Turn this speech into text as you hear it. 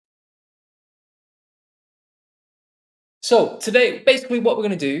So today, basically what we're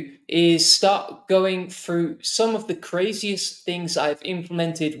going to do is start going through some of the craziest things I've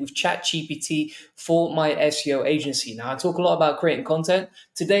implemented with ChatGPT for my SEO agency. Now, I talk a lot about creating content.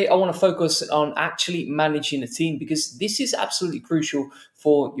 Today, I want to focus on actually managing a team because this is absolutely crucial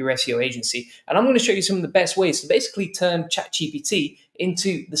for your SEO agency. And I'm going to show you some of the best ways to basically turn ChatGPT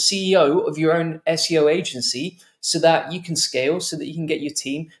into the CEO of your own SEO agency so that you can scale, so that you can get your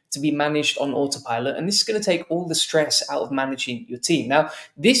team to be managed on autopilot. And this is going to take all the stress out of managing your team. Now,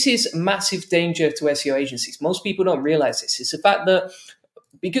 this is massive danger to SEO agencies. Most people don't realize this. It's the fact that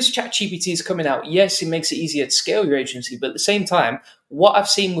because ChatGPT is coming out, yes, it makes it easier to scale your agency. But at the same time, what I've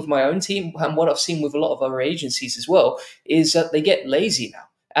seen with my own team and what I've seen with a lot of other agencies as well is that they get lazy now.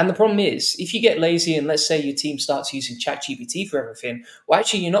 And the problem is, if you get lazy and let's say your team starts using ChatGPT for everything, well,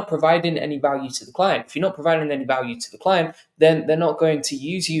 actually, you're not providing any value to the client. If you're not providing any value to the client, then they're not going to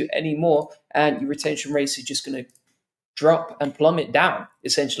use you anymore. And your retention rates are just going to drop and plummet down,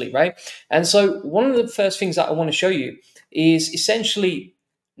 essentially, right? And so one of the first things that I want to show you is essentially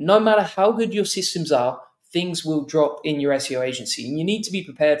no matter how good your systems are, things will drop in your SEO agency, and you need to be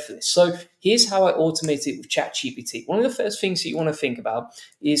prepared for this. So here's how I automate it with ChatGPT. One of the first things that you want to think about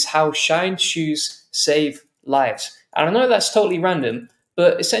is how shine shoes save lives. And I know that's totally random,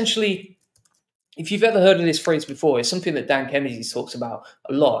 but essentially, if you've ever heard of this phrase before, it's something that Dan Kennedy talks about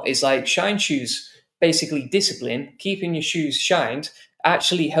a lot. It's like shine shoes, basically discipline, keeping your shoes shined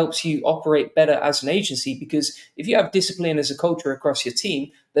actually helps you operate better as an agency, because if you have discipline as a culture across your team,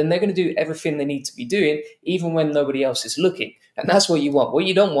 then they're going to do everything they need to be doing, even when nobody else is looking. And that's what you want. What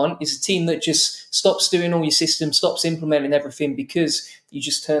you don't want is a team that just stops doing all your systems, stops implementing everything because you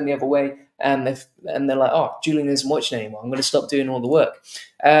just turn the other way and they're like, oh, Julian isn't watching anymore. I'm going to stop doing all the work.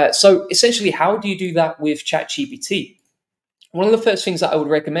 So essentially, how do you do that with ChatGPT? One of the first things that I would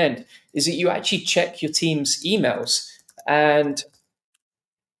recommend is that you actually check your team's emails and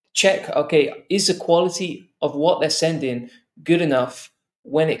check, okay, is the quality of what they're sending good enough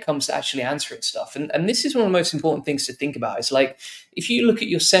when it comes to actually answering stuff? And this is one of the most important things to think about. It's like, if you look at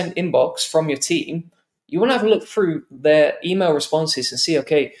your sent inbox from your team, you want to have a look through their email responses and see,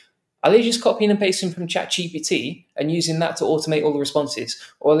 okay, are they just copying and pasting from ChatGPT and using that to automate all the responses?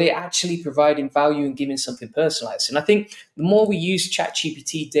 Or are they actually providing value and giving something personalized? And I think the more we use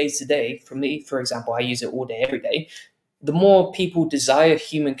ChatGPT day to day, for me, for example, I use it all day, every day, the more people desire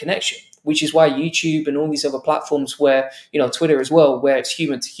human connection, which is why YouTube and all these other platforms where, Twitter as well, where it's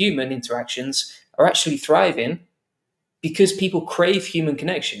human to human interactions are actually thriving because people crave human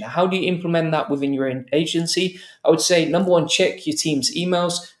connection. Now, how do you implement that within your own agency? I would say, number one, check your team's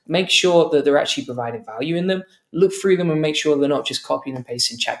emails, make sure that they're actually providing value in them, look through them and make sure they're not just copying and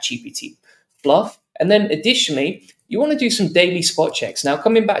pasting ChatGPT fluff. And then additionally, you want to do some daily spot checks. Now,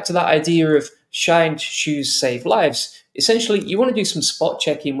 coming back to that idea of shine shoes save lives, essentially, you want to do some spot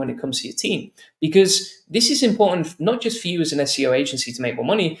checking when it comes to your team, because this is important not just for you as an SEO agency to make more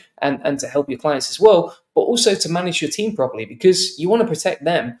money and to help your clients as well, but also to manage your team properly, because you want to protect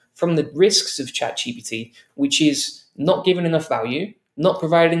them from the risks of ChatGPT, which is not giving enough value, not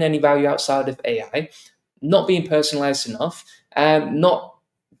providing any value outside of AI, not being personalized enough, and not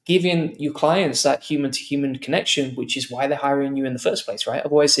giving your clients that human-to-human connection, which is why they're hiring you in the first place, right?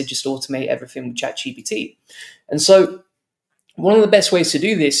 Otherwise, they just automate everything with ChatGPT. And so one of the best ways to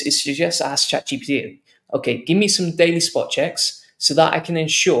do this is to just ask ChatGPT, okay, give me some daily spot checks so that I can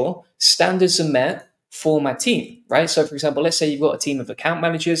ensure standards are met for my team, right? So for example, let's say you've got a team of account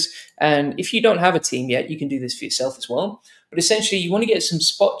managers, and if you don't have a team yet, you can do this for yourself as well. But essentially, you want to get some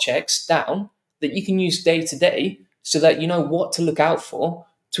spot checks down that you can use day to day so that you know what to look out for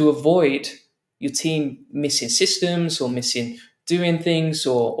to avoid your team missing systems or missing doing things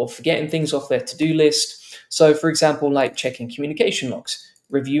or forgetting things off their to-do list. So for example, like checking communication logs,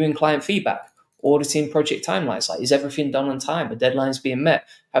 reviewing client feedback, auditing project timelines, like is everything done on time? Are deadlines being met?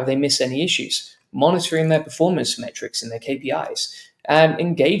 Have they missed any issues? Monitoring their performance metrics and their KPIs, and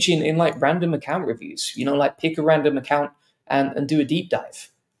engaging in like random account reviews, like pick a random account and do a deep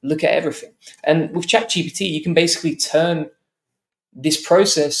dive, look at everything. And with ChatGPT, you can basically turn this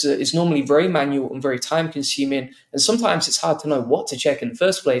process is normally very manual and very time consuming, and sometimes it's hard to know what to check in the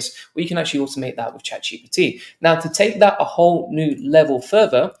first place. We can actually automate that with ChatGPT. Now, to take that a whole new level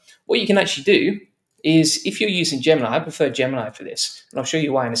further, what you can actually do is, if you're using Gemini, I prefer Gemini for this, and I'll show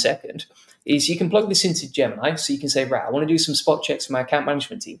you why in a second, is you can plug this into Gemini. So you can say, right, I want to do some spot checks for my account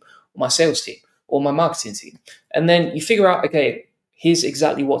management team, or my sales team, or my marketing team. And then you figure out, okay, here's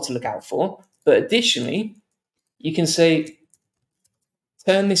exactly what to look out for. But additionally, you can say,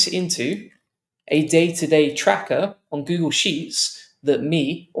 turn this into a day-to-day tracker on Google Sheets that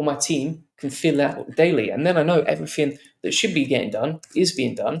me or my team can fill out daily. And then I know everything that should be getting done is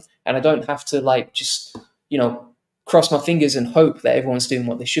being done. And I don't have to like just, cross my fingers and hope that everyone's doing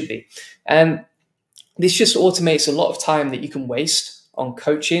what they should be. And this just automates a lot of time that you can waste on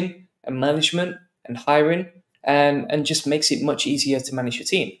coaching and management and hiring, and just makes it much easier to manage your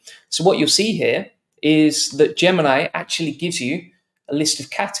team. So what you'll see here is that Gemini actually gives you a list of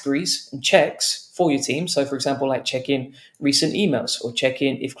categories and checks for your team. So for example, like check in recent emails, or check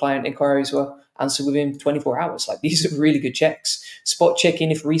in if client inquiries were answered within 24 hours. Like, these are really good checks. Spot check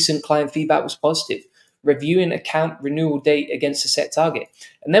in if recent client feedback was positive. Reviewing account renewal date against a set target.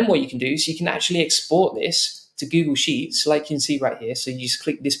 And then what you can do is you can actually export this to Google Sheets, like you can see right here. So you just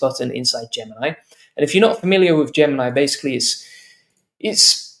click this button inside Gemini. And if you're not familiar with Gemini, basically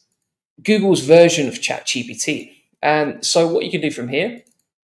it's Google's version of ChatGPT. And so what you can do from here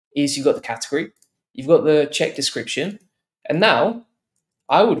is you've got the category, you've got the check description, and now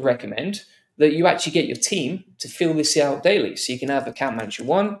I would recommend that you actually get your team to fill this out daily. So you can have account manager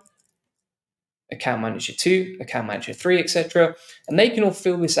 1, account manager 2, account manager 3, etc. And they can all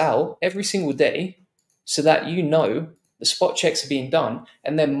fill this out every single day so that the spot checks are being done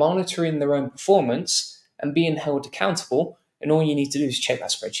and they're monitoring their own performance and being held accountable. And all you need to do is check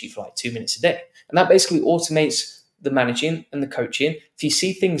that spreadsheet for like 2 minutes a day. And that basically automates the managing and the coaching. If you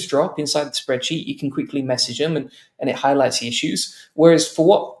see things drop inside the spreadsheet, you can quickly message them and it highlights the issues. Whereas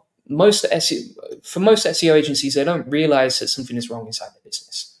for most SEO agencies, they don't realize that something is wrong inside their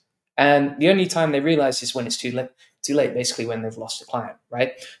business. And the only time they realize is when it's too late, basically when they've lost a client,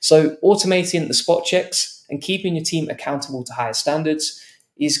 right? So automating the spot checks and keeping your team accountable to higher standards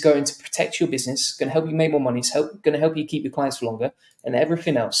is going to protect your business, going to help you make more money, it's going to help you keep your clients for longer, and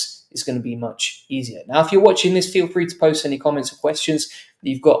everything else is going to be much easier. Now, if you're watching this, feel free to post any comments or questions that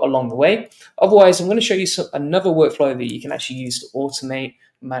you've got along the way. Otherwise, I'm going to show you another workflow that you can actually use to automate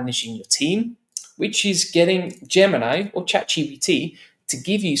managing your team, which is getting Gemini or ChatGPT to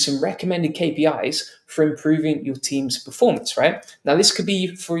give you some recommended KPIs for improving your team's performance, right? Now, this could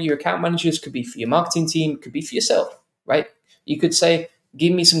be for your account managers, could be for your marketing team, could be for yourself, right? You could say,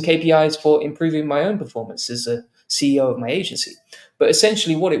 give me some KPIs for improving my own performance as a CEO of my agency. But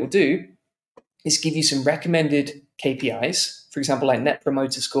essentially what it will do is give you some recommended KPIs, for example, like net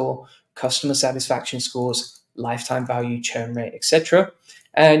promoter score, customer satisfaction scores, lifetime value, churn rate, etc.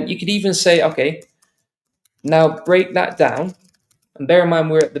 And you could even say, okay, now break that down. And bear in mind,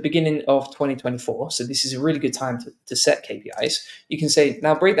 we're at the beginning of 2024, so this is a really good time to set KPIs. You can say,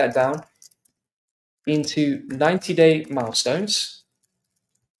 now break that down into 90-day milestones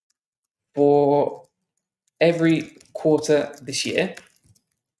for every quarter this year,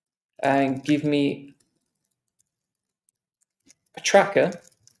 and give me a tracker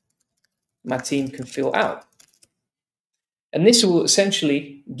my team can fill out. And this will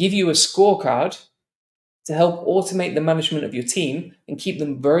essentially give you a scorecard to help automate the management of your team and keep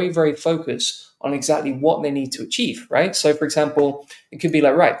them very, very focused on exactly what they need to achieve, right? So for example, it could be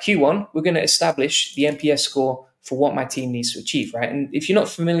like, right, Q1, we're going to establish the NPS score for what my team needs to achieve, right? And if you're not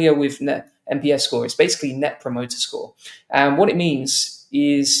familiar with NPS score, it's basically net promoter score. And what it means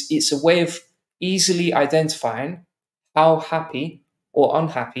is it's a way of easily identifying how happy or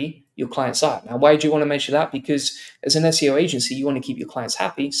unhappy your clients are. Now, why do you want to measure that? Because as an SEO agency, you want to keep your clients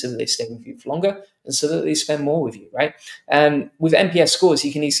happy so that they stay with you for longer and so that they spend more with you, right? And with NPS scores,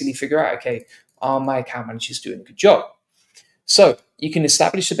 you can easily figure out, okay, are my account managers doing a good job? So you can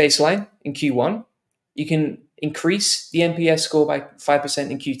establish the baseline in Q1. You can increase the NPS score by 5%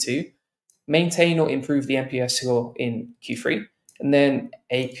 in Q2, maintain or improve the NPS score in Q3, and then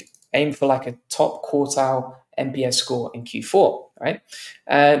aim for like a top quartile NPS score in Q4, right?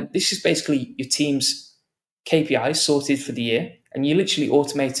 And this is basically your team's KPIs sorted for the year, and you literally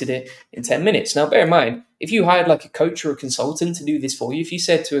automated it in 10 minutes. Now, bear in mind, if you hired like a coach or a consultant to do this for you, if you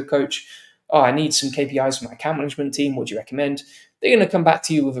said to a coach, oh, I need some KPIs for my account management team, what do you recommend? They're going to come back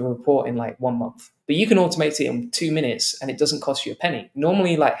to you with a report in like 1 month. But you can automate it in 2 minutes and it doesn't cost you a penny.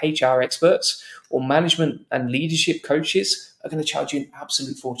 Normally, like HR experts or management and leadership coaches are going to charge you an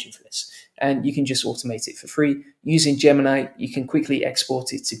absolute fortune for this. And you can just automate it for free. Using Gemini, you can quickly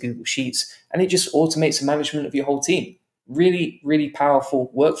export it to Google Sheets, and it just automates the management of your whole team. Really, really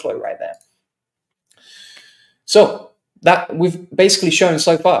powerful workflow right there. So that we've basically shown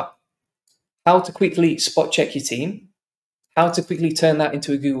so far how to quickly spot check your team, how to quickly turn that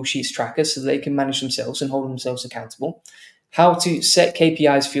into a Google Sheets tracker so they can manage themselves and hold themselves accountable, how to set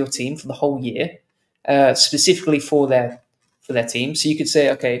KPIs for your team for the whole year, specifically for their team. So you could say,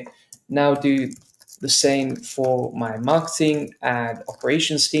 okay, now do the same for my marketing and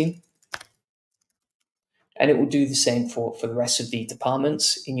operations team. and it will do the same for the rest of the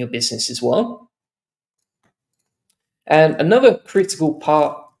departments in your business as well. And another critical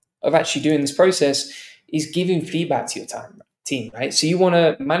part of actually doing this process is giving feedback to your team, right? So you want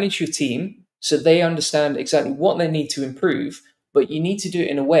to manage your team so they understand exactly what they need to improve, but you need to do it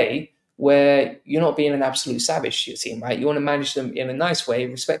in a way where you're not being an absolute savage to your team, right? You want to manage them in a nice way,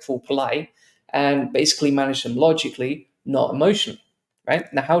 respectful, polite, and basically manage them logically, not emotionally, right?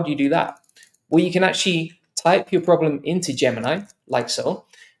 Now, how do you do that? Well, you can actually type your problem into Gemini, like so,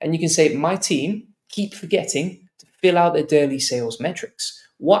 and you can say, my team keep forgetting to fill out their daily sales metrics.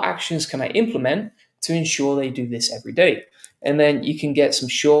 What actions can I implement to ensure they do this every day? And then you can get some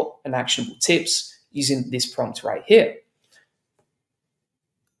short and actionable tips using this prompt right here.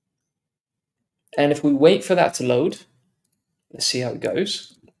 And if we wait for that to load, let's see how it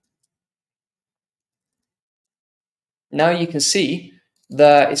goes. Now you can see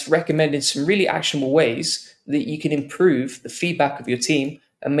that it's recommended some really actionable ways that you can improve the feedback of your team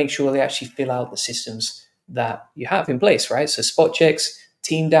and make sure they actually fill out the systems that you have in place, right? So spot checks,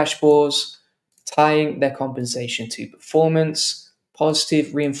 team dashboards, tying their compensation to performance,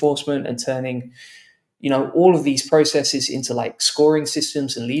 positive reinforcement, and turning, all of these processes into like scoring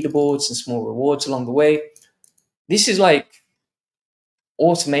systems and leaderboards and small rewards along the way. This is like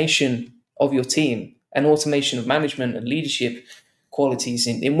automation of your team and automation of management and leadership qualities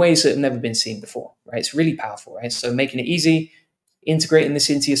in ways that have never been seen before, right? It's really powerful, right? So making it easy, integrating this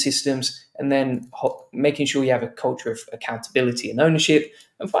into your systems, and then making sure you have a culture of accountability and ownership,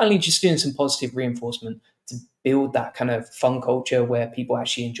 and finally just doing some positive reinforcement to build that kind of fun culture where people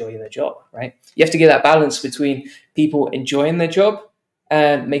actually enjoy their job, right? You have to get that balance between people enjoying their job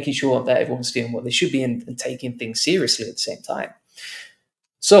and making sure that everyone's doing what they should be and taking things seriously at the same time.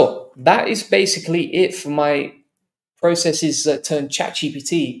 So that is basically it for my processes that turn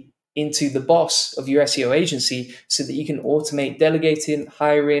ChatGPT into the boss of your SEO agency so that you can automate delegating,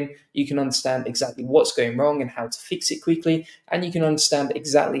 hiring, you can understand exactly what's going wrong and how to fix it quickly, and you can understand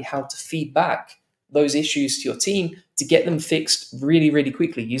exactly how to feed back those issues to your team to get them fixed really, really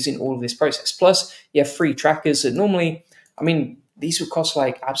quickly using all of this process. Plus, you have free trackers that normally, these would cost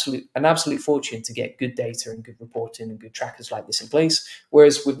like an absolute fortune to get good data and good reporting and good trackers like this in place.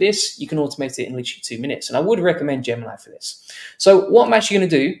 Whereas with this, you can automate it in literally 2 minutes. And I would recommend Gemini for this. So what I'm actually going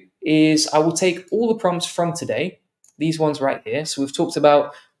to do is I will take all the prompts from today, these ones right here. So we've talked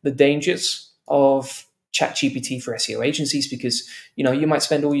about the dangers of ChatGPT for SEO agencies because, you might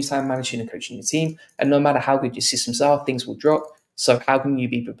spend all your time managing and coaching your team. And no matter how good your systems are, things will drop. So how can you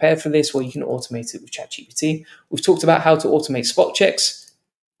be prepared for this? Well, you can automate it with ChatGPT. We've talked about how to automate spot checks.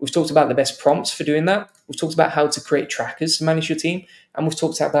 We've talked about the best prompts for doing that. We've talked about how to create trackers to manage your team. And we've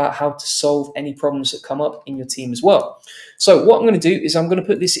talked about how to solve any problems that come up in your team as well. So what I'm going to do is I'm going to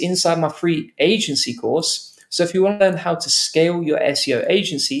put this inside my free agency course. So if you want to learn how to scale your SEO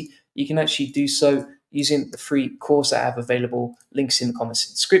agency, you can actually do so using the free course I have available, links in the comments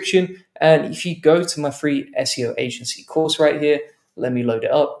and description. And if you go to my free SEO agency course right here, let me load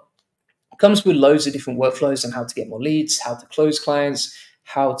it up. It comes with loads of different workflows on how to get more leads, how to close clients,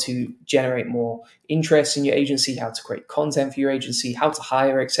 how to generate more interest in your agency, how to create content for your agency, how to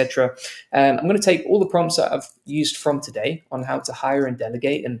hire, etc. I'm going to take all the prompts that I've used from today on how to hire and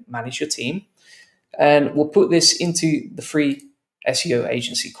delegate and manage your team, and we'll put this into the free SEO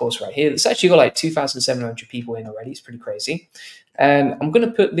agency course right here. It's actually got like 2,700 people in already. It's pretty crazy. And I'm going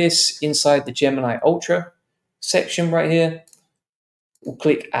to put this inside the Gemini Ultra section right here. We'll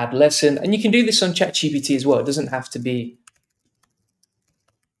click add lesson, and you can do this on ChatGPT as well. It doesn't have to be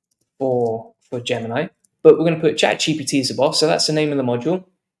for Gemini, but we're going to put ChatGPT as a boss. So that's the name of the module.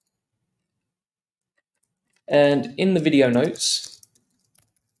 And in the video notes,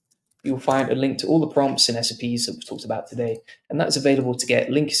 you'll find a link to all the prompts and SOPs that we've talked about today. And that's available to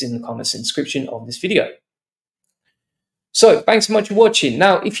get. Link is in the comments and description of this video. So thanks so much for watching.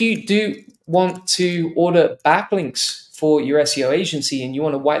 Now, if you do want to order backlinks for your SEO agency and you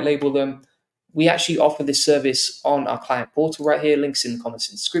want to white label them, we actually offer this service on our client portal right here. Links in the comments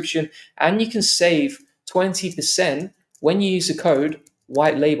and description. And you can save 20% when you use the code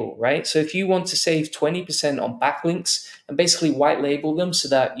white label, right? So if you want to save 20% on backlinks and basically white label them so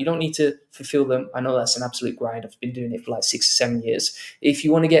that you don't need to fulfill them. I know that's an absolute grind. I've been doing it for like 6 or 7 years. If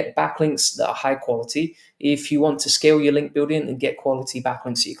you want to get backlinks that are high quality, if you want to scale your link building and get quality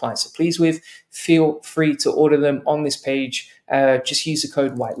backlinks that your clients are pleased with, feel free to order them on this page. Just use the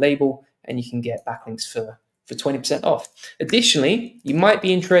code white label and you can get backlinks for 20% off. Additionally, you might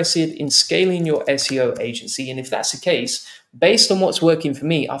be interested in scaling your SEO agency. And if that's the case, based on what's working for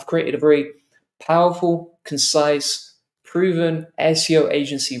me, I've created a very powerful, concise, proven SEO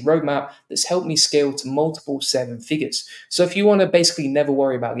agency roadmap that's helped me scale to multiple seven figures. So if you want to basically never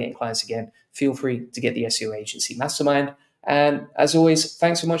worry about getting clients again, feel free to get the SEO agency mastermind. And as always,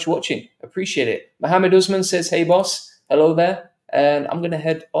 thanks so much for watching. Appreciate it. Mohammed Usman says, hey boss, hello there. And I'm going to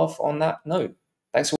head off on that note. Thanks for